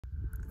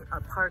A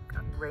park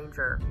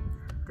ranger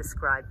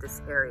described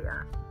this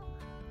area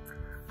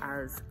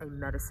as a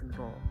medicine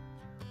bowl.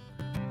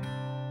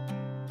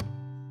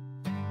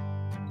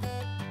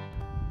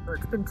 Well,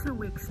 it's been 2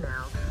 weeks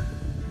now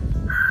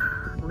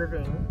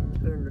living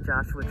in the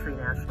Joshua Tree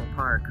National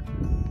Park,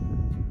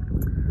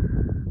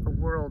 a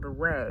world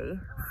away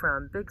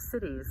from big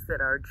cities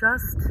that are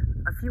just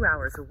a few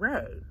hours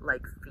away,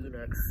 like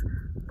Phoenix,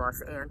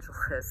 Los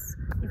Angeles,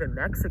 even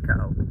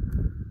Mexico.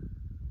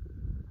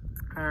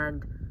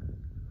 And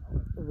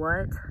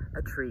what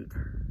a treat.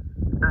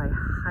 I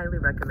highly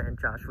recommend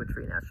Joshua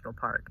Tree National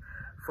Park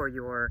for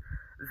your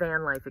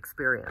van life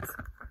experience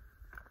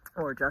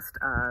or just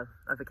a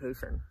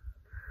vacation.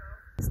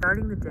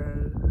 Starting the day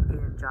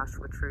in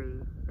Joshua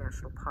Tree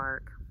National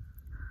Park,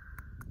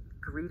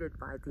 greeted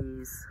by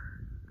these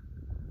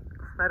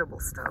incredible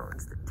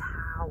stones that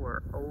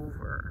tower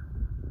over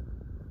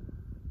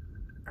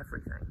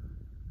everything,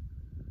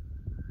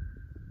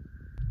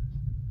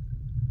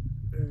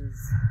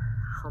 is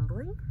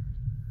humbling.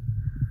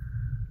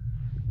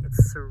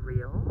 It's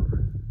surreal.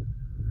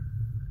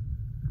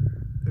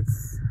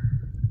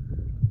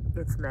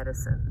 It's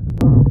medicine.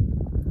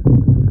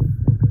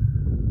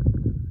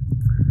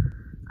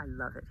 I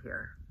love it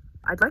here.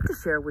 I'd like to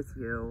share with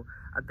you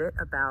a bit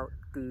about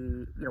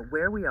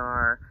where we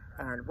are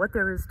and what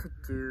there is to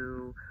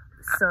do,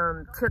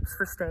 some tips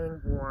for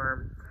staying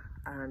warm,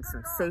 and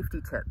some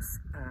safety tips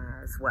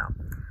as well.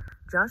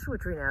 Joshua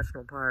Tree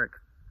National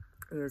Park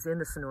is in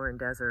the Sonoran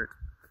Desert.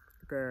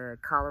 The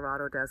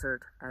Colorado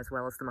Desert as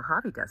well as the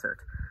Mojave Desert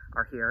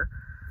are here.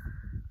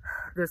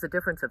 There's a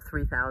difference of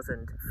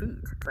 3,000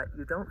 feet, but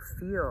you don't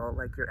feel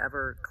like you're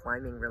ever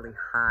climbing really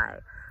high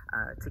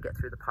to get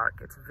through the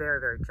park. It's very,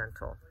 very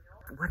gentle.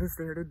 What is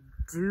there to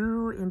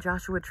do in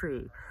Joshua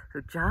Tree?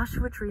 So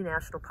Joshua Tree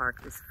National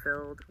Park is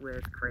filled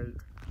with great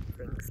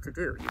things to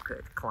do. You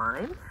could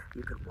climb,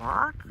 you could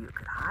walk, you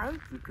could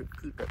hike, you could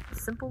keep it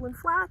simple and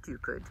flat, you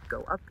could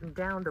go up and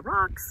down the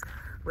rocks,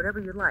 whatever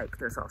you like.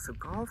 There's also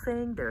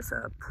golfing, there's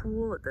a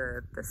pool at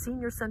the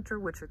senior center,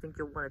 which I think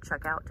you'll want to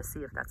check out to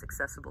see if that's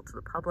accessible to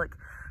the public,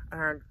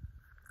 and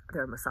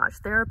there are massage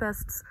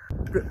therapists.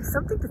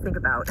 Something to think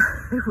about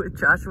with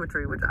Joshua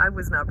Tree, which I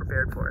was not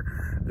prepared for,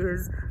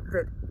 is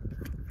that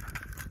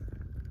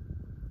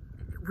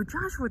with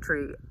Joshua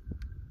Tree,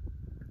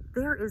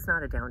 there is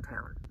not a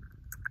downtown.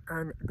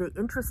 And the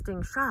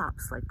interesting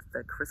shops, like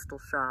the crystal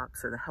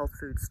shops or the health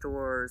food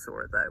stores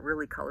or the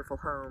really colorful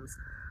homes,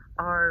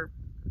 are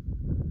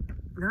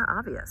not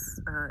obvious.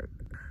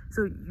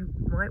 So you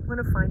might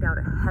want to find out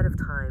ahead of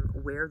time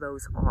where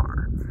those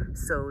are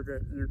so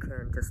that you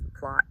can just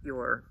plot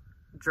your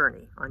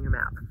journey on your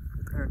map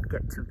and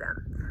get to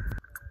them.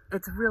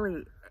 It's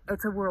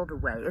a world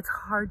away. It's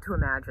hard to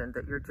imagine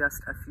that you're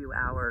just a few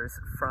hours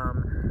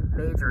from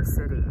major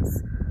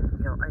cities,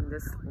 and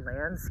this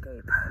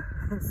landscape,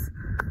 this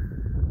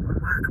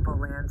remarkable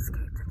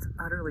landscape that's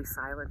utterly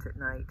silent at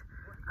night.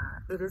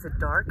 It is a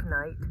dark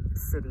night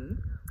city,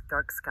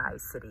 dark sky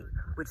city,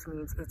 which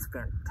means it's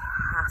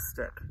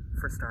fantastic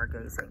for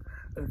stargazing.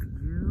 If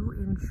you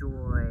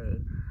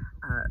enjoy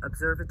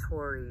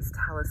observatories,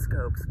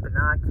 telescopes,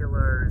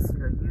 binoculars,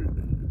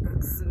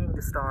 and seeing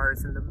the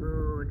stars and the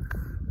moon,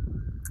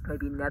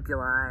 maybe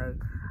nebulae,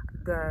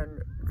 then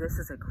this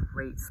is a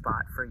great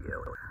spot for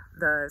you.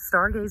 The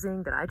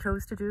stargazing that I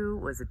chose to do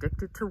was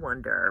Addicted to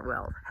Wonder.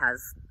 Well,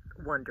 has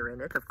wonder in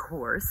it, of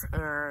course,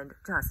 and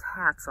just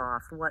hats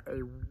off. What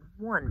a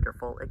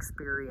wonderful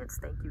experience.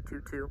 Thank you,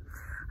 Tutu.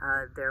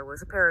 There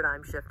was a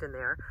paradigm shift in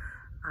there.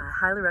 I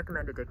highly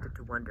recommend Addicted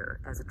to Wonder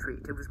as a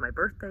treat. It was my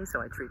birthday,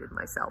 so I treated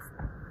myself.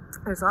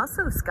 There's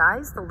also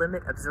Sky's the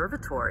Limit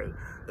Observatory.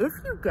 If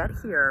you get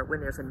here when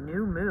there's a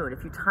new moon,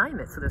 if you time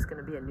it so there's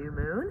going to be a new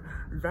moon,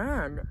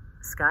 then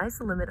Sky's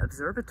the Limit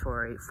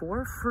Observatory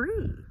for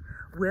free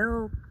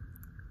will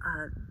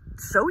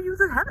show you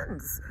the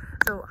heavens.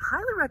 So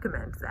highly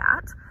recommend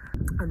that.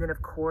 And then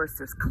of course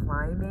there's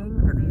climbing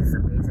these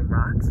amazing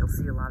rocks. You'll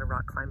see a lot of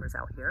rock climbers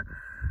out here.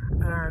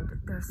 And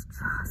there's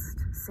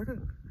just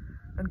sitting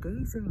and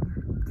gazing,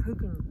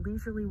 taking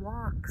leisurely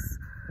walks,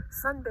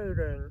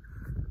 sunbathing.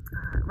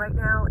 Right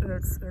now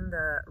it's in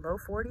the low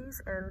 40s,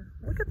 and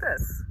look at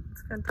this,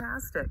 it's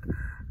fantastic.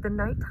 The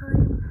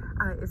nighttime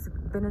has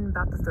been in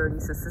about the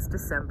 30s. This is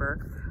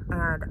December,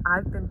 and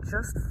I've been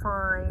just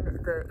fine.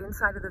 The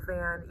inside of the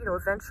van,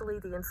 eventually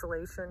the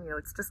insulation,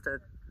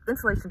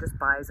 insulation just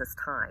buys us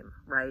time,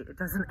 right? It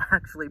doesn't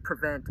actually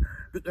prevent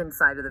the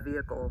inside of the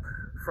vehicle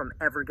from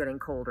ever getting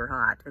cold or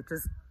hot. It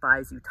just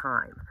buys you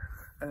time.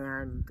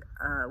 And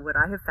what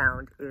I have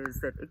found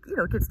is that it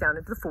gets down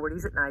into the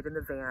 40s at night in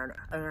the van,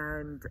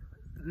 and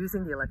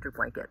using the electric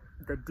blanket,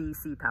 the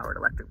DC powered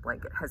electric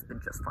blanket, has been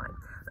just fine,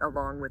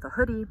 along with a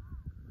hoodie.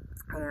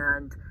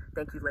 And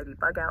thank you, Lady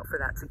Bug Out, for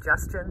that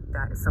suggestion.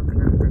 That is something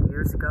I had done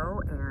years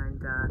ago,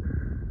 and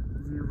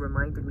you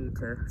reminded me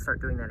to start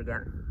doing that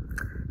again.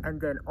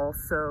 And then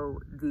also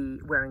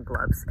the wearing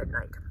gloves at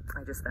night.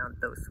 I just found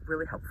those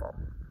really helpful.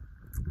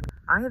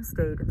 I have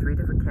stayed at 3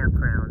 different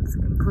campgrounds,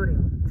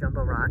 including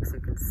Jumbo Rocks.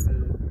 You can see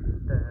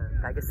the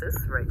Pegasus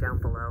right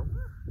down below.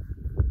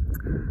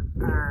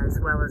 as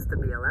well as the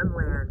BLM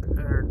land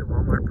and the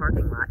Walmart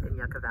parking lot in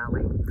Yucca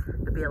Valley.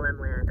 The BLM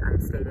land I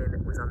had stayed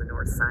in was on the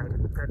north side.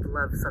 I'd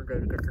love someday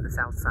to get to the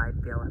south side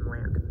BLM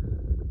land.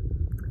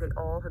 They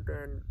all have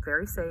been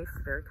very safe,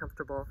 very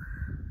comfortable.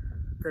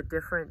 The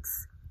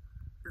difference,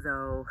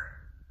 though,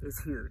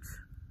 is huge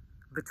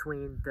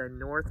between the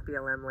north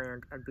BLM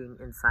land and being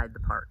inside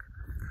the park.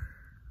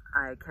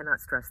 I cannot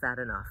stress that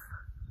enough.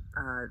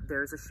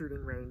 There's a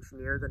shooting range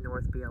near the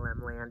north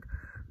BLM land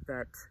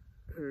that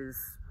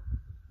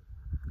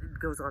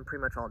goes on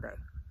pretty much all day.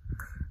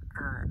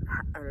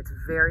 And it's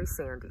very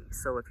sandy,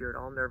 so if you're at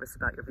all nervous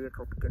about your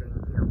vehicle getting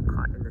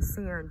caught in the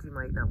sand, you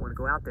might not want to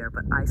go out there.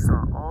 But I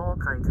saw all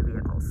kinds of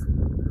vehicles,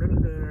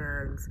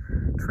 minivans,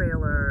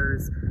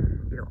 trailers,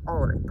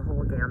 all of it, the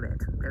whole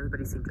gamut.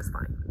 Everybody seemed just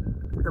fine.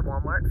 The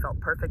Walmart felt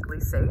perfectly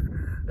safe.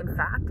 In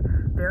fact,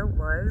 there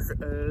was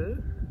a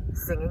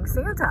singing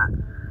Santa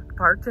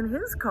parked in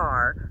his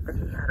car that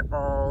he had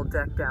all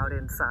decked out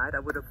inside. I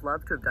would have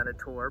loved to have done a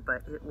tour,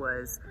 but it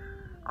was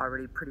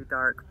already pretty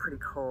dark, pretty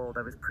cold.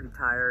 I was pretty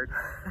tired,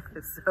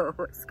 so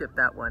I skipped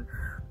that one.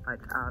 But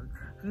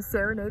he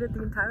serenaded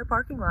the entire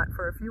parking lot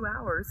for a few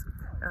hours.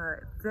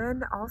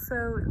 Then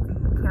also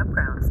the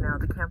campgrounds. Now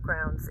the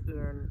campgrounds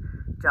in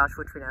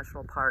Joshua Tree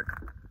National Park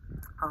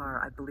are,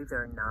 I believe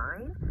there are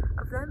 9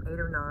 of them, 8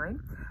 or 9,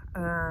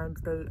 and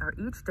they are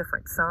each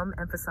different. Some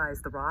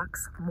emphasize the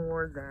rocks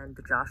more than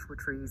the Joshua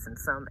trees, and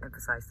some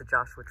emphasize the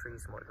Joshua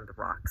trees more than the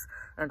rocks,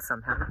 and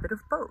some have a bit of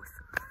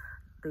both.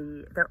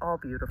 They're all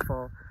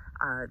beautiful.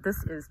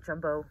 This is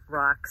Jumbo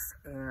Rocks,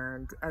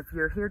 and if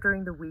you're here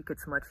during the week,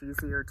 it's much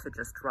easier to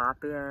just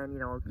drop in,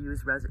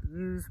 use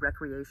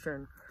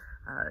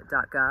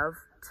recreation.gov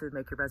to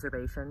make your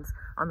reservations.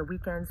 On the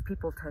weekends,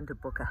 people tend to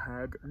book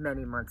ahead,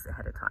 many months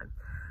ahead of time.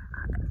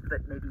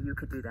 But maybe you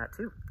could do that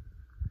too.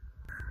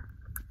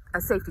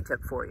 A safety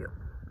tip for you.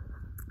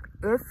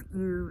 If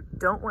you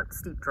don't want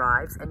steep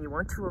drives and you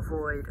want to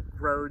avoid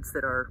roads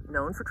that are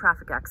known for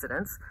traffic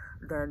accidents,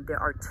 then there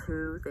are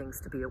 2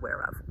 things to be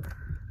aware of.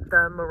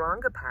 The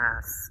Moronga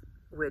Pass,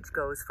 which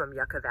goes from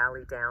Yucca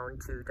Valley down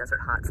to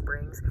Desert Hot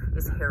Springs,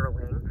 is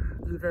harrowing.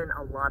 Even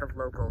a lot of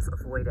locals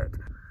avoid it.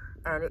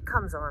 And it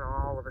comes on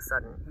all of a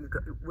sudden.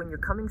 When you're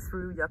coming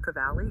through Yucca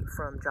Valley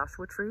from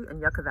Joshua Tree, and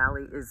Yucca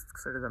Valley is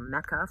sort of the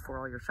mecca for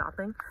all your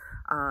shopping,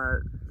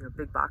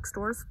 big box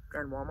stores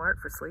and Walmart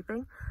for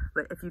sleeping.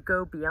 But if you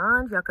go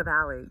beyond Yucca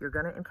Valley, you're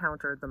going to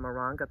encounter the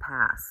Moronga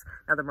Pass.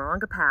 Now the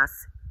Moronga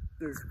Pass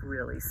is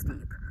really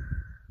steep.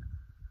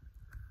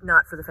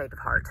 Not for the faint of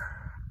heart.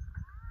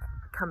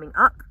 Coming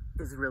up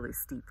is really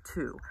steep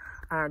too.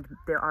 And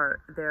there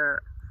are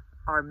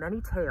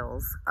many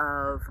tales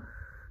of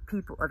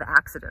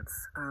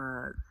accidents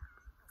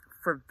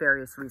for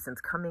various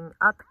reasons, coming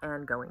up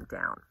and going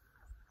down.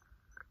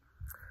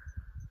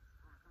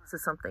 So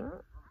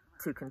something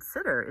to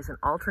consider is an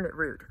alternate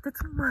route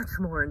that's much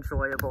more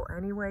enjoyable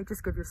anyway.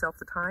 Just give yourself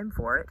the time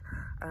for it.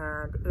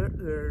 And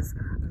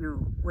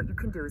what you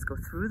can do is go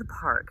through the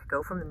park,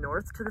 go from the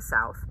north to the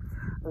south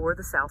or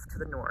the south to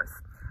the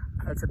north.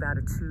 It's about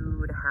a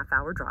 2.5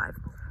 hour drive.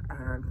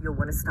 And you'll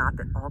want to stop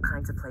at all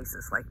kinds of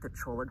places like the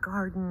Cholla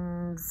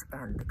Gardens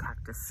and the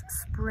Cactus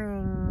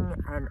Spring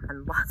and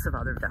lots of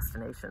other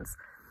destinations.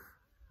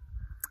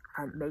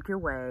 And make your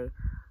way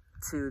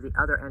to the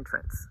other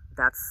entrance.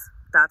 That's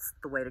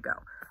the way to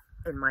go,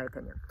 in my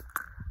opinion.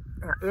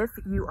 Now, if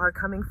you are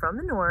coming from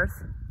the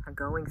north and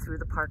going through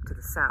the park to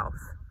the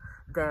south,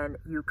 then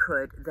you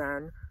could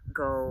then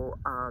go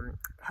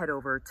head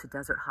over to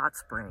Desert Hot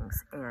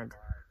Springs and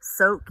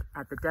soak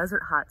at the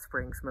Desert Hot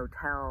Springs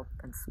Motel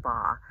and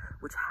Spa,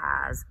 which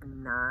has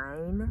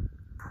 9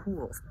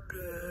 pools,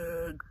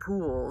 big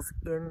pools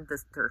in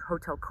their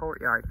hotel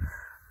courtyard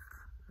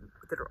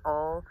that are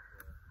all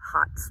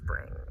hot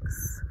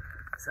springs.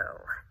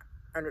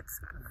 And it's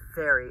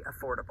very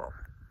affordable.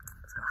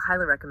 So I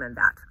highly recommend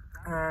that.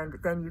 And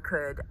then you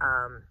could,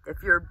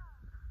 if you're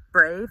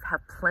brave,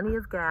 have plenty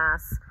of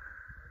gas,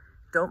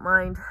 don't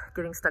mind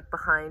getting stuck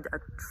behind a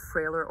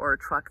trailer or a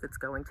truck that's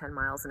going 10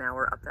 miles an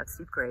hour up that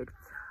steep grade,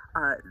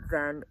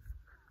 then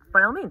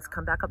by all means,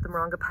 come back up the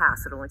Moronga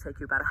Pass. It'll only take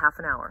you about a half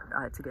an hour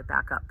to get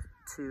back up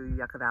to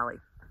Yucca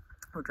Valley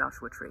or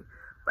Joshua Tree.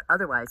 But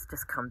otherwise,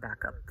 just come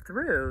back up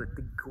through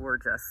the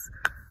gorgeous,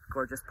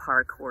 gorgeous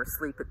park or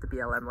sleep at the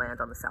BLM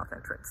land on the south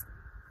entrance.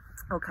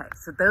 Okay,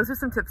 so those are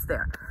some tips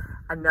there.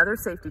 Another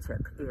safety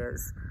tip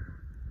is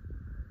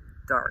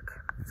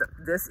dark. So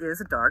this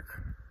is a dark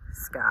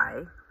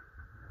sky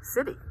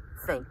city.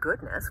 Thank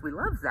goodness, we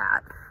love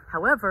that.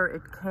 However,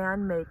 it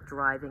can make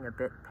driving a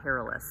bit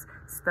perilous,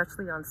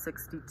 especially on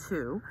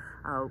 62,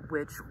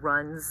 which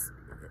runs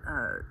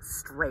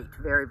straight,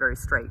 very, very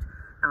straight,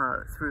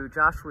 through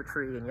Joshua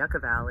Tree and Yucca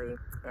Valley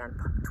and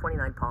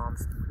 29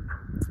 Palms,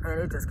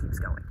 and it just keeps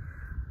going.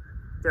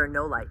 There are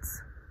no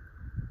lights,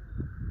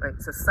 right?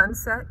 So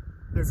sunset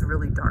is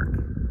really dark,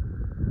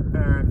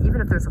 and even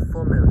if there's a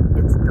full moon,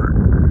 it's dark,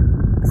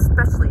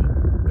 especially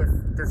if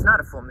there's not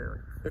a full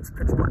moon. It's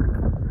pitch black,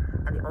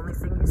 and the only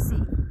thing you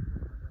see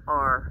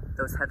are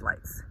those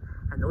headlights,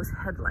 and those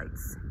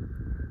headlights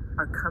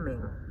are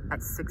coming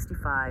at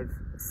 65,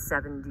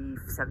 70,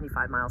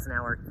 75 miles an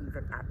hour,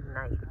 even at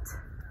night.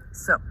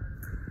 So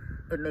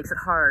it makes it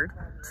hard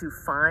to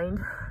find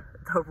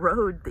the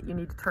road that you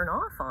need to turn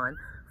off on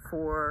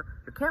for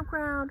your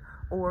campground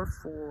or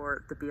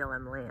for the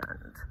BLM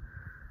land.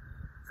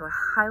 So I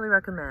highly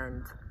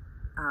recommend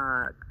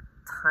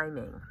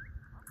timing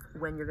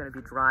when you're going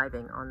to be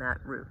driving on that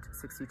route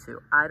 62.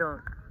 I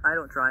don't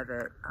drive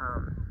it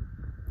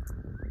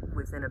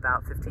within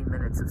about 15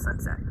 minutes of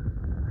sunset.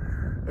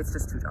 It's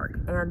just too dark.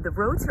 And the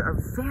roads here are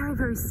very,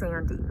 very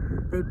sandy.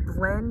 They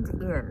blend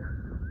in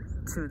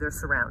to their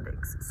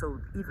surroundings. So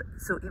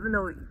even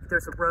though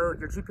there's a road,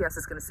 your GPS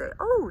is going to say,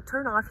 oh,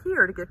 turn off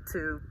here to get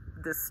to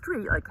this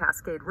street, like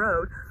Cascade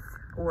Road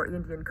or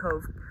Indian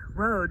Cove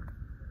Road,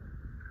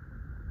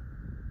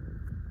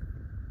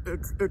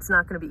 it's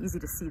not going to be easy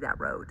to see that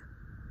road.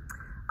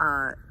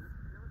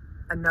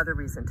 Another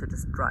reason to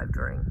just drive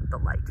during the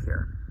light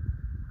here.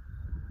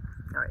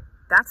 All right,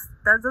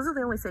 those are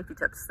the only safety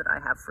tips that I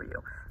have for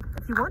you.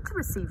 If you want to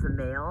receive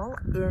mail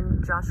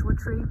in Joshua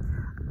Tree,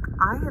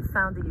 I have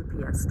found the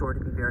UPS store to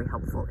be very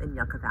helpful in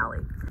Yucca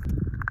Valley.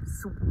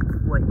 So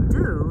what you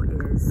do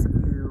is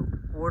you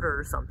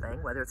order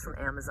something, whether it's from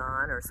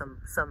Amazon or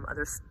some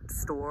other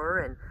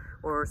store,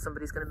 or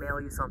somebody's going to mail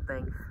you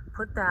something.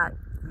 Put that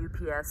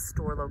UPS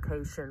store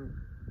location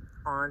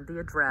on the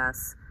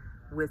address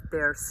with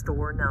their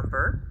store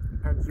number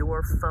and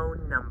your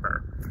phone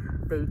number.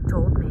 They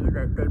told me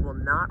that they will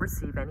not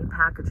receive any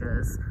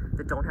packages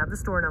that don't have the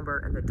store number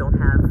and that don't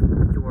have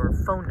your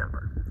phone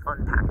number on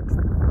the package.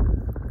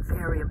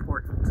 Very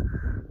important.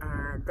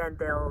 And then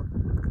they'll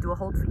do a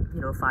hold fee,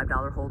 you know, a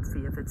 $5 hold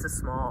fee if it's a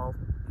small,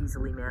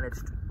 easily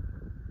managed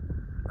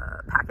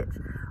package,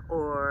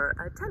 or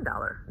a $10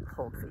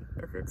 hold fee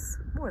if it's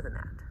more than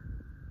that.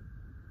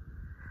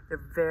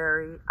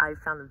 I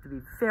found them to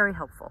be very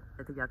helpful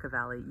at the Yucca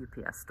Valley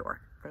UPS store.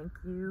 Thank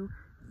you,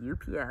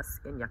 UPS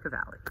in Yucca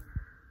Valley.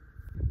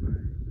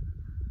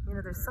 You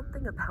know, there's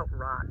something about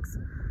rocks,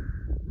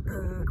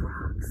 big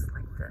rocks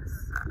like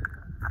this,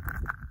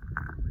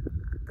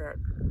 that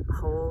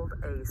hold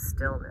a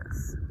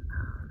stillness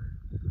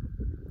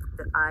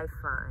that I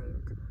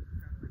find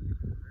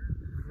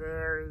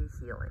very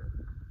healing.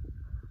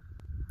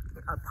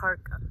 A park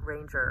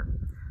ranger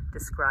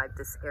described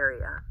this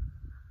area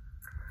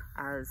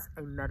as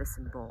a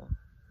medicine bowl.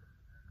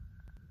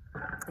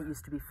 It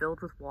used to be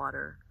filled with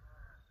water,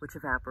 which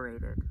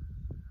evaporated.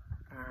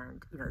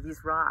 And, you know, these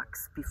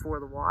rocks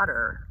before the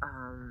water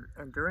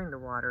and during the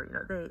water, you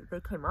know, they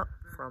came up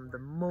from the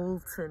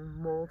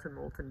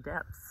molten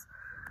depths.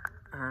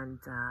 And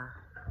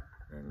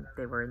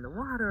they were in the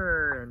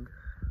water, and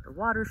the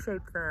water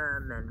shaped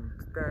them, and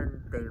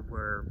then they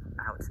were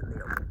out in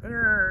the open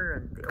air,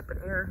 and the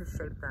open air has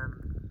shaped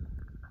them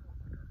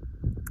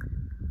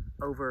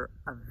over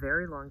a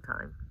very long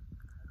time.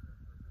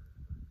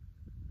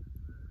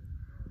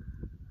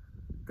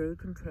 They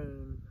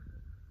contain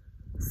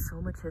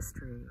so much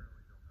history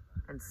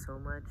and so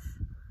much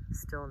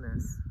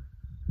stillness,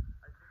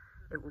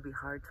 it will be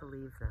hard to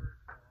leave them.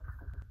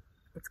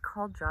 It's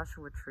called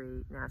Joshua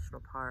Tree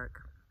National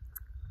Park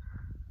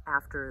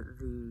after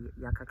the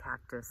yucca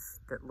cactus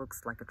that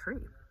looks like a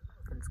tree,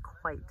 and it's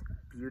quite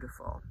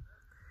beautiful.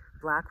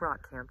 Black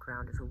Rock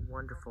Campground is a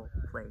wonderful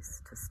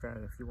place to stay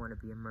if you want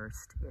to be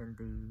immersed in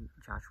the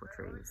Joshua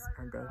trees,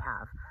 and they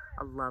have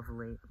a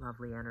lovely,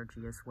 lovely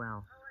energy as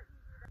well.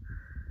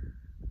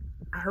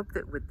 I hope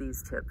that with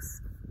these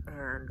tips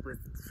and with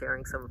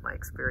sharing some of my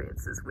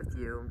experiences with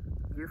you,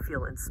 you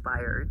feel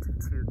inspired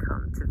to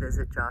come to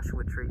visit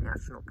Joshua Tree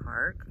National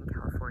Park in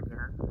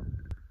California.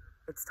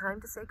 It's time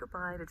to say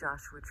goodbye to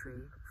Joshua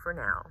Tree for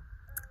now.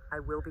 I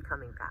will be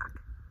coming back.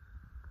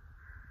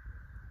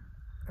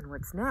 And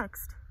what's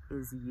next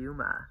is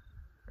Yuma.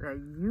 Now,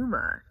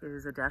 Yuma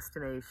is a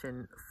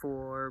destination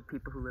for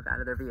people who live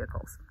out of their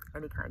vehicles,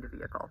 any kind of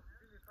vehicle,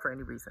 for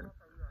any reason.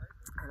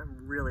 And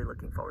I'm really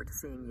looking forward to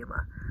seeing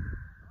Yuma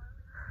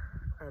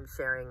and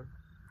sharing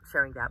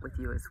that with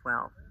you as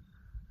well.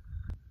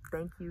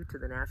 Thank you to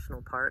the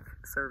National Park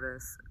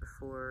Service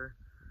for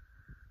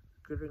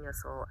giving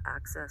us all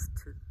access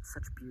to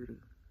such beauty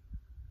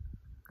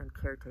and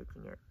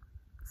caretaking it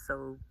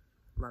so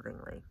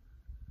lovingly.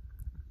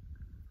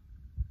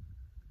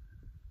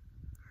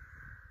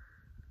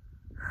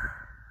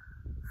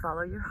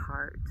 Follow your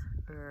heart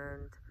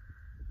and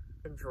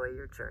enjoy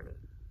your journey.